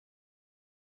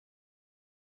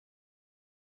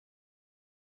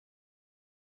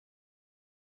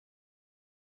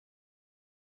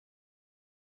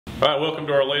All right, welcome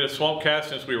to our latest Swampcast.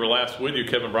 Since we were last with you,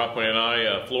 Kevin, Brockway, and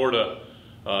I, Florida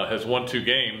has won 2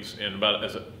 games in about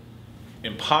as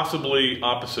impossibly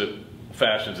opposite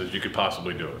fashions as you could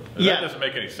possibly do it. And yeah. That doesn't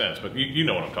make any sense, but you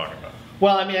know what I'm talking about.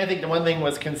 Well, I mean, I think the one thing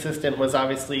was consistent was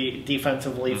obviously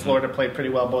defensively. Florida played pretty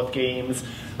well both games,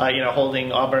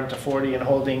 holding Auburn to 40 and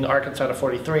holding Arkansas to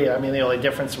 43. I mean, the only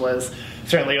difference was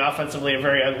certainly offensively a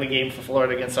very ugly game for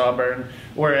Florida against Auburn,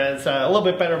 whereas a little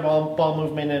bit better ball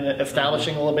movement and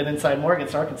establishing a little bit inside more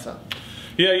against Arkansas.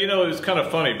 Yeah, it's kind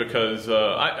of funny because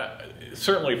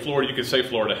certainly Florida, you could say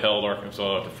Florida held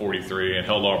Arkansas to 43 and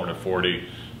held Auburn to 40,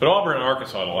 but Auburn and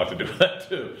Arkansas had a lot to do with that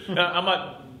too. Now, I'm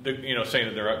not saying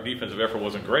that their defensive effort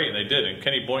wasn't great, and they did. And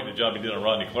Kenny Boynton, the job he did on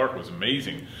Rodney Clark was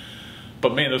amazing.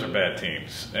 But man, those are bad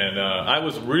teams. And I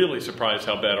was really surprised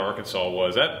how bad Arkansas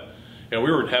was. We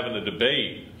were having the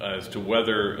debate as to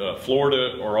whether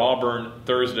Florida or Auburn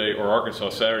Thursday or Arkansas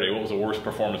Saturday, what was the worst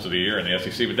performance of the year in the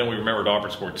SEC. But then we remembered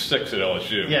Auburn scored 6 at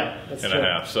LSU in a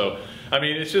half. So I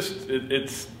mean, it's just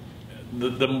it's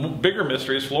the bigger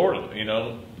mystery is Florida.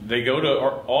 They go to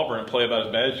Auburn and play about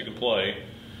as bad as you can play.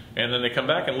 And then they come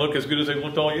back and look as good as they've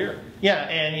looked all year. Yeah,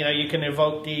 and you can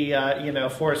evoke the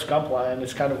Forrest Gump line.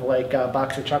 It's kind of like a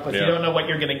box of chocolates. Yeah. You don't know what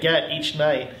you're going to get each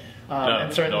night,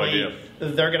 and certainly no idea.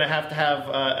 They're going to have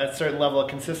a certain level of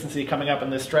consistency coming up in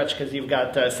this stretch because you've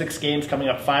got 6 games coming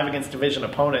up, 5 against division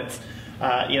opponents.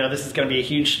 This is going to be a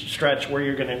huge stretch where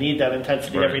you're going to need that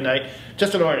intensity every night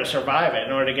just in order to survive it,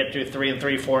 in order to get through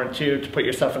 3-3, 4-2 to put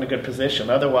yourself in a good position.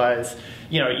 Otherwise,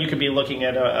 you could be looking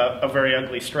at a very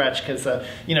ugly stretch because,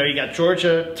 you got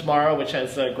Georgia tomorrow, which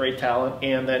has great talent,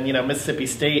 and then, Mississippi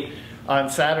State on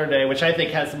Saturday, which I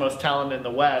think has the most talent in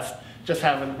the West, just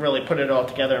haven't really put it all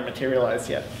together and materialized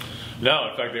yet.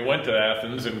 No, in fact, they went to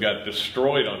Athens and got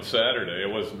destroyed on Saturday. It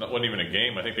wasn't even a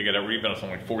game. I think they got a rebound of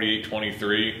something like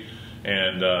 48-23.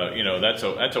 And,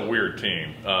 that's a weird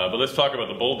team. But let's talk about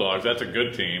the Bulldogs. That's a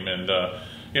good team. And,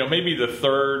 maybe the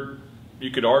third,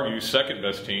 you could argue, second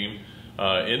best team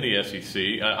in the SEC.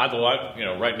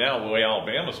 Right now, the way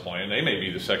Alabama's playing, they may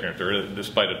be the second or third,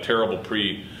 despite a terrible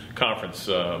pre-conference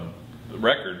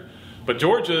record. But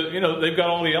Georgia, they've got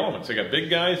all the elements. They got big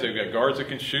guys. They've got guards that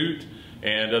can shoot.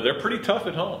 And they're pretty tough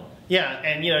at home. Yeah,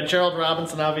 and Gerald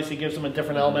Robinson obviously gives him a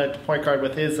different element at point guard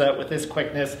with his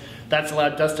quickness. That's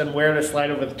allowed Dustin Ware to slide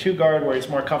over the 2 guard where he's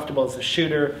more comfortable as a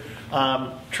shooter.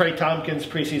 Trey Tompkins,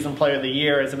 preseason player of the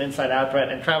year, as an inside-out threat,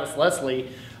 and Travis Leslie,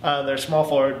 their small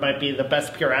forward, might be the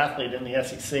best pure athlete in the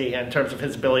SEC in terms of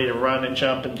his ability to run and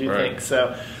jump and do things.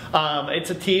 So it's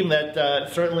a team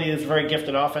that certainly is very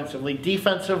gifted offensively.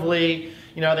 Defensively,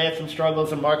 they had some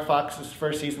struggles in Mark Fox's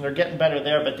first season. They're getting better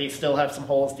there, but they still have some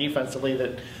holes defensively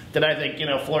that I think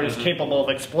Florida's capable of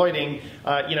exploiting.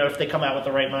 If they come out with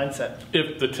the right mindset.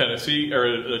 If the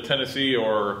Tennessee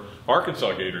or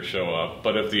Arkansas Gators show up,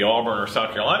 but if the Auburn or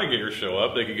South Carolina Gators show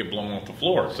up, they could get blown off the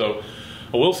floor. So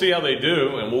we'll see how they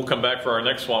do, and we'll come back for our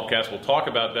next Swampcast. We'll talk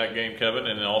about that game, Kevin,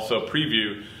 and then also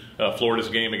preview Florida's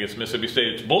game against Mississippi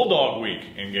State. It's Bulldog Week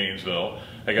in Gainesville.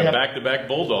 They got back-to-back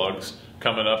Bulldogs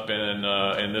coming up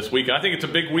in this week. I think it's a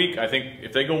big week. I think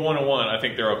if they go 1-1, I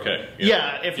think they're okay.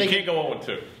 If they can't go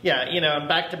 0-2. Yeah,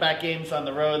 back-to-back games on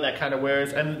the road, that kind of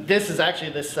wears. And this is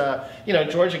actually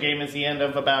Georgia game is the end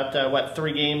of about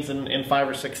 3 games in 5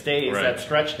 or 6 days. That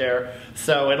stretch there.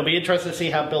 So it'll be interesting to see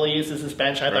how Billy uses his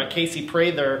bench. I thought Casey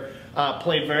Prather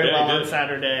played very well on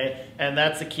Saturday, and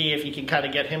that's the key if you can kind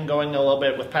of get him going a little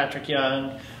bit with Patrick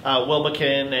Young,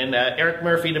 Wilbekin, and Eric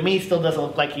Murphy. To me, still doesn't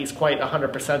look like he's quite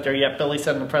 100% there yet. Billy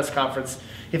said in the press conference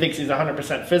he thinks he's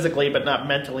 100% physically, but not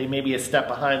mentally, maybe a step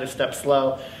behind, a step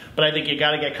slow. But I think you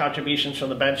got to get contributions from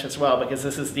the bench as well, because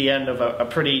this is the end of a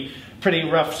pretty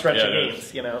rough stretch of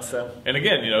games, So. And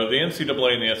again, the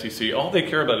NCAA and the SEC, all they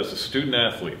care about is a student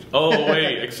athlete. Oh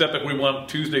wait, except if we want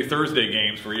Tuesday, Thursday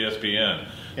games for ESPN.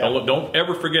 Don't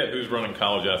ever forget who's running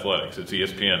college athletics. It's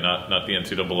ESPN, not the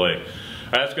NCAA. All right,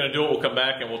 that's going to do it. We'll come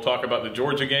back and we'll talk about the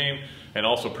Georgia game and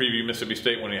also preview Mississippi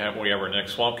State when we have our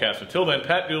next Swampcast. Until then,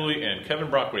 Pat Dooley and Kevin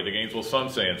Brockway, the Gainesville Sun,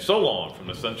 saying so long from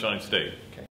the Sunshine State.